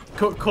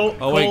 Call,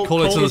 Oh wait,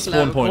 call it to the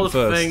spawn call point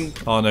the first. thing.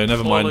 Oh no,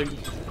 never mind. Calling-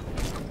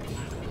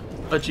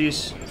 Oh,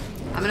 jeez.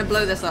 I'm gonna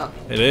blow this up.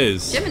 It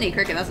is. Jiminy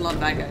Cricket, that's a lot of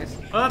bad guys.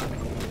 Up!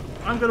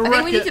 I'm gonna I wreck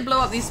think we need it. to blow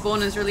up these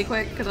spawners really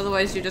quick, because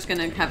otherwise you're just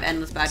gonna have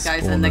endless bad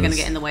guys and they're gonna Spawners.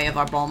 get in the way of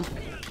our bomb.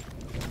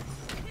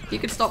 If you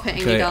could stop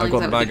hitting Okay, me, I've darlings, got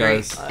that the would be bad great.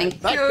 guys.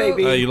 Thank Back, you.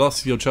 baby. You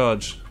lost your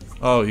charge.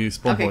 Oh, you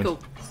spawn Okay, point. cool.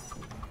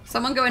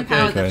 Someone go and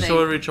power okay. the thing.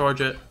 So I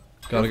recharge it.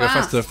 Gotta Go go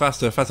faster,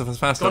 fast.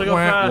 faster. Gotta go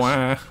Wah, fast.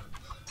 wah.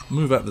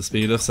 Move at the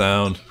speed of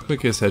sound.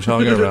 Quickest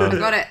hedgehog around.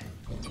 Got it.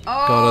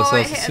 Got Oh, it ourselves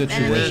a hit an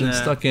enemy. situation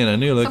enemy. stuck in a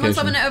new Someone location.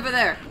 summon it over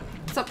there.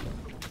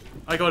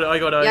 I got it, I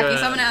got it. Yaki,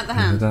 summon it at the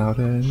hand. Without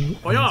any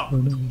Oh yeah!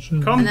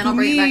 explanation. Come And then to I'll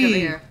bring me! it back over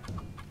here.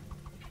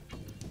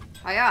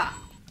 Hiya!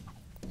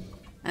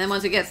 And then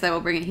once it gets there, we'll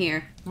bring it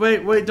here.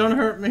 Wait, don't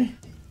hurt me.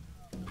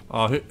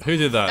 Oh, who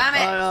did that? Damn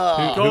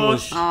it! Who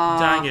was- Gosh,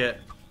 dang it.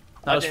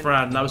 That was didn't-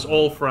 Fran, that was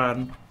all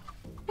Fran.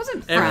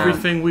 Wasn't Fran.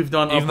 Everything we've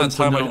done Even up that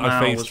until time now I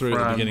phased was through at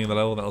the Fran. beginning of the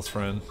level, that was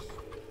Fran.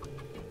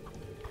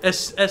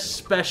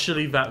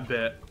 Especially that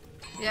bit.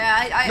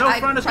 Yeah, I No,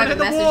 Fran, it's gonna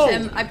private hit the wall. messaged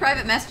him. I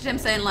private messaged him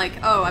saying like,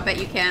 "Oh, I bet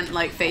you can't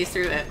like phase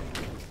through it."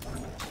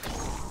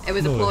 It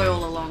was a ploy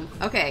all along.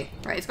 Okay,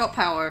 right, it's got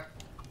power.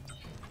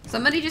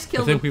 Somebody just I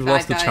killed think the we've bad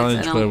lost the guys,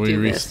 challenge and where I'll we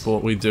do this.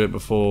 respawn. We do it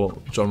before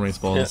John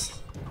respawns.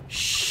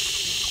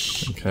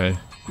 Okay.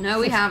 No,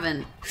 we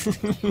haven't.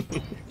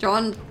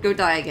 John, go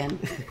die again.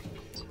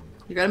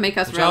 You gotta make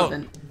us Watch out.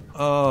 relevant.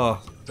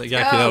 Oh, Yaki,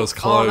 that was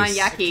close. Oh man,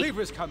 Yaki.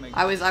 Cleaver's coming.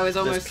 I was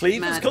almost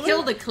cleavers mad. coming?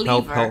 Kill the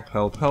cleaver.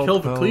 Help. Kill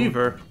the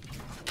cleaver.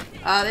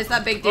 There's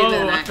that big dude with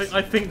Oh, an I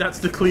axe. think that's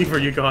the cleaver,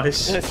 you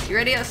guys. You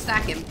ready to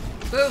stack him?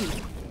 Boom.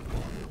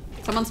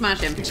 Someone smash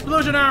him.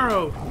 Explosion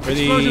arrow.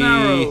 Ready, Explosion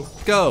arrow.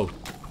 go.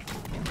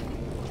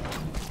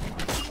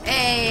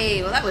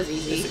 Hey, well that was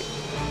easy.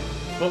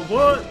 But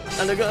what?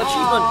 And I got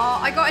achievement.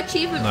 Aw, I got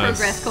achievement Nice.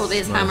 progress called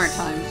Is Nice. Hammer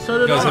Time. So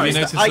did Guys, I. have you It's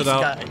noticed the ice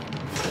that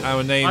guy.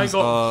 our names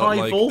got are high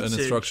like voltage. an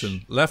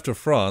instruction? Left of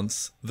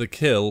France, the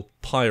kill,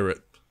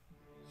 pirate.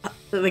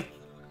 Like,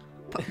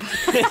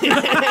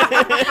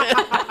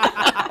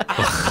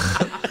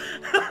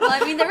 well,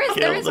 I mean, there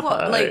is the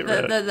what like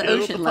the pirate.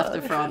 ocean left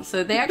of France,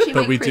 so they actually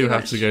But make we pretty do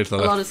have much to go to the a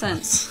left lot of of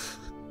sense.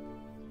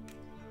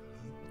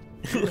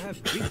 You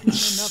have beaten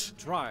enough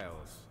trials.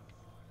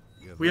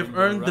 We have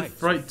earned the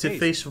right to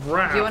face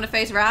Wrath. Do you want to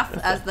face Wrath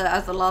as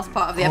the last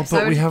part of the Oh, episode?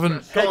 but we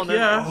haven't. Heck Go on then.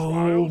 yeah.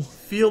 Oh,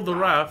 Feel the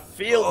Wrath.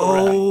 Feel the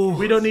wrath. oh.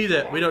 We don't need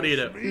it. We don't need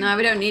it. No,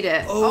 we don't need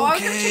it. Oh, I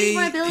was gonna change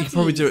my You abilities. can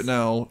probably do it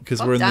now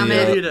because Oh, we're in damn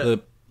it.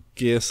 the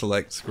gear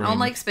select screen. I don't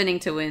like spinning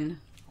to win.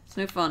 It's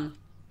no fun.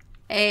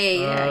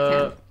 Hey, yeah, I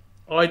can.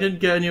 Oh, I didn't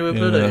get a new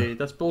ability.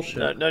 That's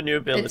bullshit. No new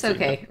ability. It's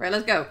okay. Right,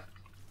 let's go.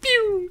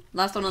 Pew!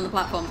 Last one on the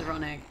platform to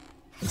run egg.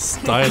 A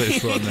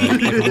stylish rotten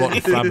egg, like a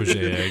rotten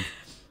Fabergé egg.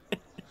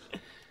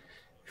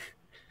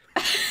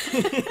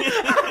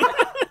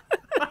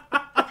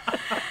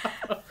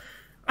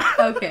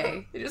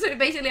 Okay. It's just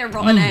basically a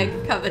rotten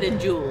egg covered in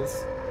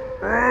jewels.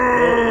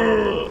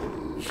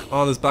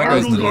 Oh, there's bad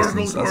guys in the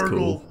Gargle, distance. That's gargle.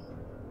 cool.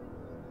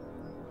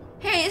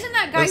 Hey, isn't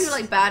that guy who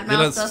like badmouthed yeah,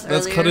 let's- us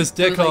let's earlier? cut his Who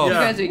dick was like, off. You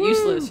guys are Yeah.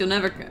 useless. You'll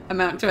never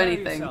amount to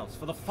anything. Yourselves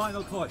for the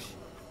final push.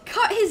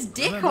 Cut his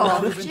dick Remember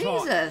off. that we've been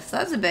taught. Jesus,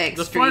 that's a bit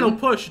The extreme. final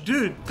push.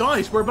 Dude,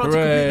 guys, we're about to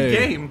complete Hooray. the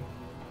game.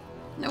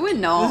 No, we're This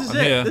not. is I'm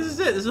it. here. This is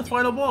it. This is the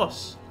final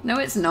boss. No,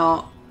 it's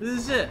not. This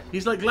is it.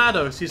 He's like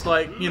GLaDOS. He's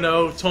like, you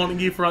know, taunting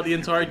you throughout the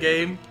entire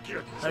game.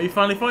 Now you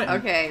finally fight him.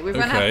 Okay, we're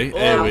gonna Okay, have.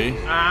 there Ow. we.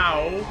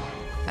 Ow.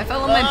 I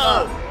fell on my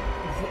butt.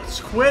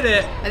 Quit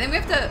it. I think we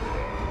have to.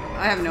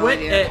 I have no Quit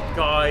idea. it,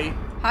 guy.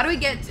 How do we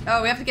get?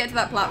 Oh, we have to get to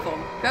that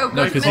platform. Go, go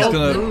No, to the 'cause he's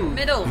middle. gonna-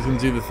 Middle. He's gonna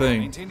do the thing.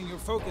 Maintaining your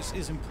focus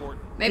is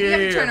important. Maybe we have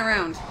to Yeah. turn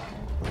around.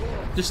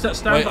 Just stand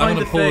Wait, I'm behind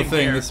gonna pull the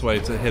thing here. this way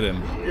to hit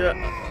him. Yeah.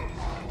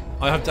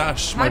 I have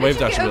dash. How My did wave you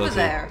dash get over ability.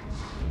 there?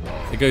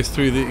 It goes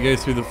through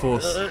the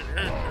force.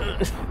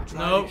 Try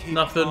No, to keep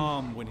nothing.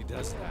 calm when he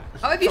does that.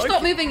 Oh, if you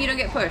stop moving, you don't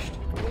get pushed.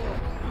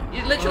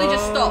 You literally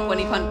just stop when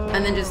he punch,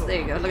 and then just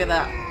there you go. Look at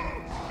that.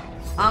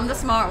 I'm the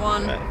smart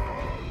one.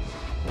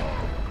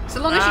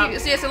 So long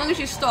as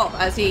you stop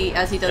as he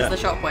does the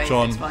shockwave,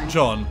 John, it's fine.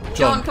 John,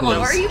 John, come on, please.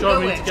 where are you John,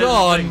 we going? need to get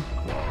John! this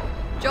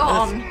thing.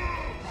 John,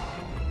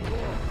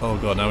 Oh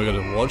god, now we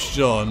gotta watch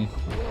John.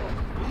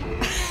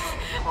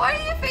 why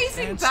are you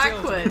facing Stand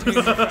still.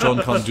 backwards?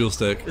 John can't dual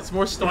stick. It's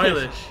more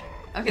stylish.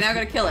 Okay, now I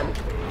gotta kill him.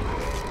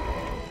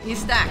 He's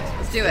stacked.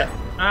 Let's do it.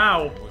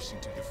 Ow. Forcing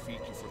to defeat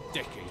you for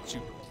decades,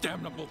 you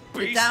damnable The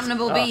beast.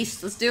 damnable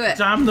beast. Let's do it.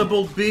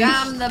 Damnable beast.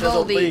 Damnable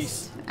Little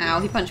beast. Ow,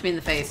 he punched me in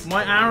the face.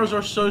 My arrows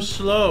are so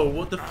slow.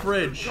 What the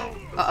fridge?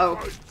 Uh-oh.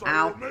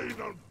 Ow.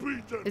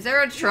 Is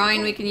there a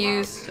shrine we can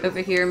use over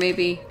here,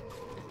 maybe?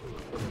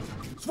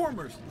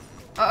 Swarmers.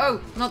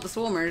 Uh-oh, not the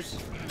swarmers.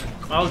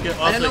 I'll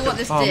I don't know what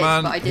this Oh did,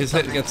 man, but I did his head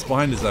something. gets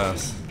behind his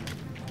ass.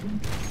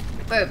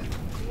 Boom.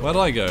 Where did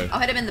I go? I'll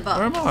hit him in the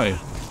Where butt. am I?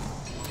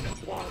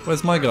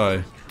 Where's my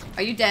guy?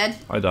 Are you dead?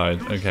 I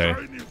died. Okay,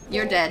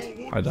 You're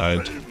dead. I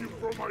died.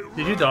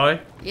 Did you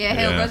die? Yeah,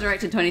 he'll Yeah.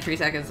 resurrect in 23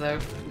 seconds, though.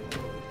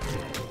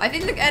 I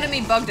think the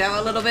enemy bugged out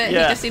a little bit.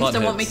 Yeah. He just seems Butt to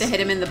want me hits. to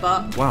hit him in the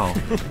butt. Wow,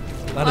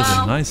 that is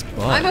Well, a nice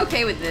butt. I'm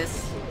okay with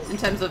this, in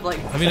terms of, like,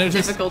 I mean, it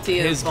just difficulty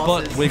of his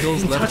bosses. butt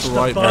wiggles left to Touch the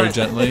right very butt.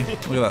 gently.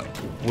 Look at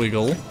that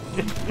wiggle.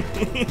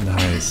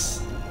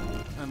 Nice.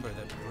 Remember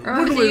that.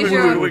 Remember to use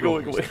your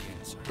Wiggle.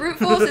 brute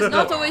force is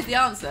not always the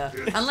answer,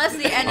 unless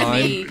the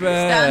enemy I'm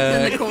stands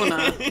in back. the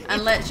corner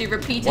and lets you Why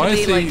repeatedly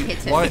is like he? hit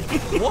him. Why?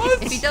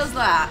 What? If he does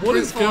that, What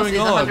brute is force going is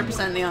on?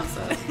 100% the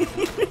answer.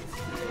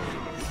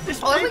 This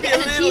Oh, we might be get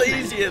a an little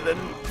achievement. easier than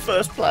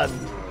first plan.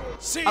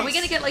 Are we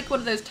gonna get like one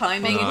of those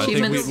timing No, I think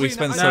achievements? we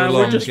spent so Nah,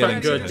 we're long just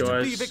getting getting good, to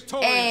it.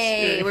 guys.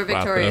 Hey, we're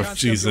victorious. Wrap it up.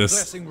 Jesus.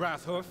 Blessing,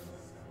 Wrathhoof,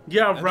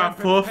 Yeah, and then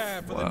Rappuff.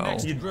 prepare for the Wow.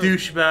 next You group.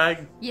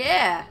 douchebag.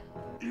 Yeah.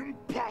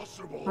 Look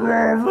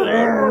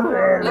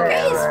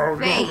at his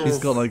face. He's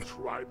got like.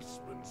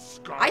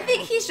 I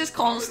think he's just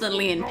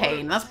constantly in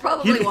pain. That's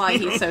probably why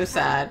he's so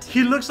sad.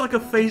 He looks like a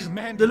face.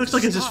 Man, It looks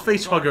like it's his stop,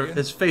 face hugger. Guardian.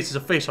 His face is a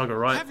face hugger,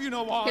 right? Have you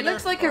no He honor?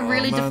 looks like a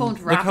really Man, deformed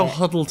look how rabbit.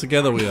 huddled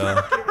together we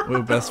are.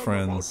 We're best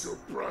friends.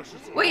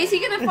 Wait, is he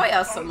gonna fight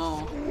us some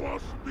more?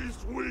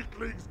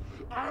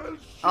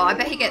 Oh, I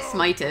bet he gets You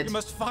smited.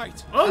 must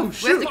fight. Oh We have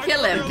shoot! to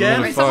kill him.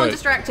 Again? Right, someone Fight.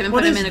 distract him and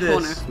What put him is in a this?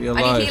 corner. Be I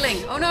alive. need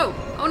healing. Oh no!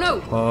 Oh no!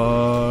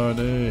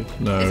 Party.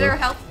 No. Is there a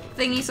health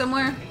thingy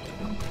somewhere?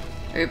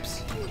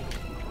 Oops.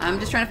 I'm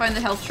just trying to find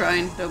the health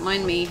shrine. Don't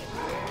mind me.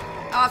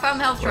 Oh, I found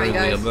the health shrine,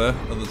 Probably guys. up there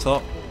at the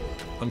top.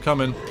 I'm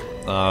coming.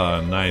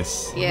 Ah,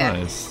 nice. Yeah.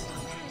 Nice.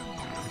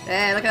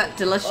 There, look at that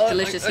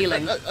delicious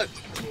healing.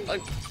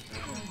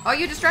 Oh,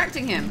 you're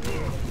distracting him.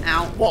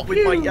 Ow. What,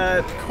 with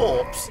my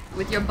corpse?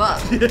 With your butt.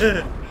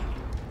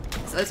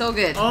 So it's all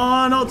good.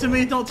 Oh, not to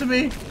me, not to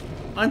me.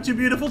 I'm too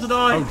beautiful to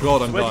die. Oh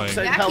god, I'm Where did you say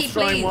dying. the health Jackie,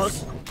 shrine please.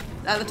 was?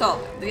 At the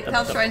top. The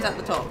health shrine's at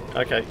the top.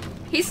 Okay.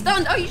 He's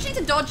stunned. Oh, you just need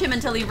to dodge him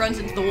until he runs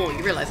into the wall.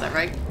 You realize that,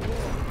 right?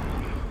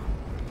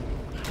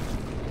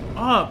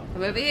 Ah,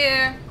 I'm over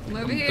here. I'm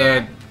over here.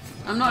 dead.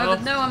 I'm not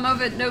over. No, I'm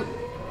over. No.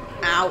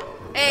 Ow.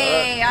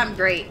 Hey, I'm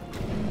great.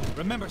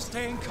 Remember,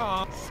 staying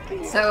calm.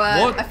 So,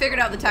 What? I figured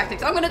out the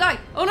tactics. I'm gonna die.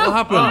 Oh no. What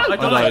happened? I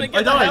died.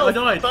 Get the I health,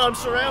 died. But I'm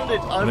surrounded.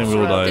 I'm think we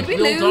all surrounded. Did we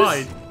We lose? all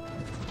died.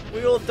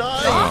 We all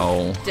died.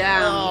 Ow.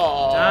 Damn.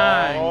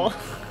 Oh.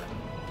 Dang.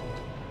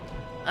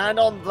 And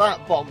on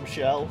that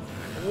bombshell,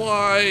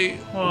 Why?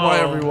 Oh. Why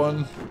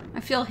everyone?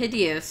 I feel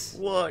hideous.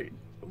 why?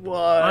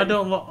 I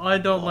don't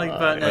like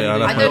that. Oh, yeah,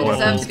 ending. I don't Weapons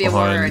deserve to be a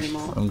warrior behind.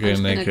 anymore. I'm getting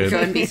just naked. gonna go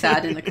and be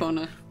sad in the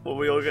corner. Well,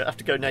 we all have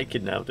to go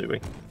naked now, do we?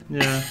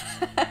 Yeah.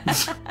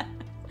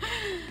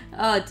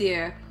 Oh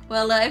dear.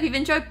 Well, if you've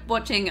enjoyed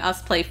watching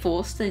us play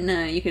Force, then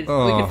we could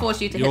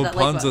force you to hit your that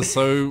like puns button. are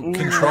so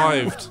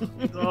contrived.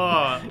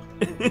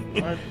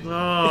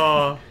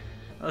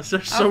 That's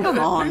just Oh, come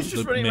on. Who's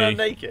just The running me. around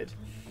naked?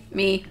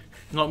 Me.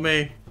 Not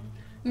me.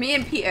 Me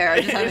and Peter are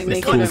just having It's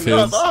naked cool like moments.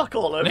 fizz. Scott Ark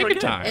all over Naked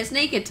again. time. It's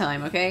naked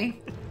time, okay?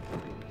 Do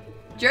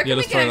you reckon Yeah, we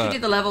let's can try actually that. do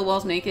the level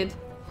whilst naked?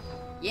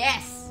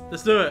 Yes!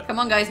 Let's do it. Come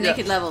on, guys,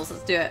 naked Yeah. levels.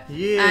 Let's do it.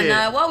 Yeah.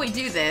 And while we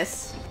do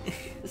this,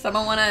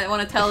 someone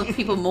wanna tell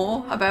people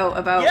more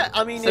about Yeah,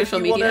 I mean, if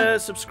social you want media? to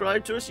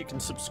subscribe to us, you can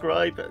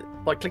subscribe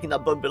by clicking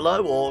that button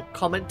below, or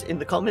comment in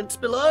the comments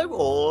below,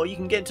 or you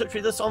can get in touch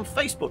with us on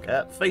Facebook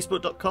at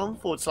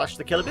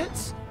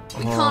facebook.com/thekillerbits.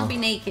 We can't be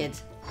naked.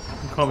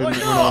 You can't be Why we're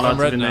not? not allowed I'm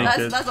to red be now.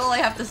 naked. That's all I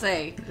have to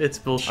say. It's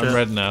bullshit. I'm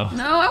red now.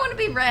 No, I want to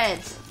be red.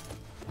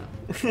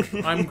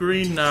 I'm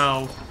green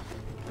now.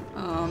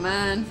 Oh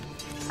man.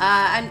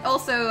 And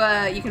also,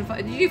 you can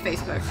find you do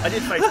Facebook I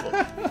did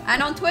Facebook.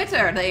 and on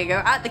Twitter. There you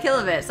go, at the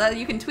Kilobit, so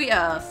you can tweet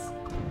us.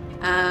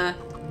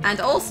 And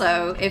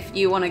also, if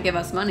you want to give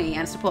us money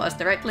and support us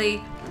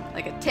directly,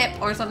 like a tip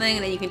or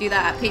something, then you can do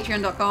that at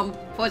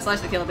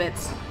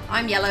patreon.com/thekilobits.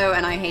 I'm yellow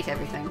and I hate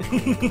everything,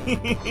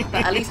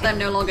 but at least I'm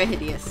no longer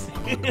hideous.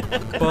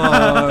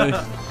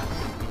 Bye.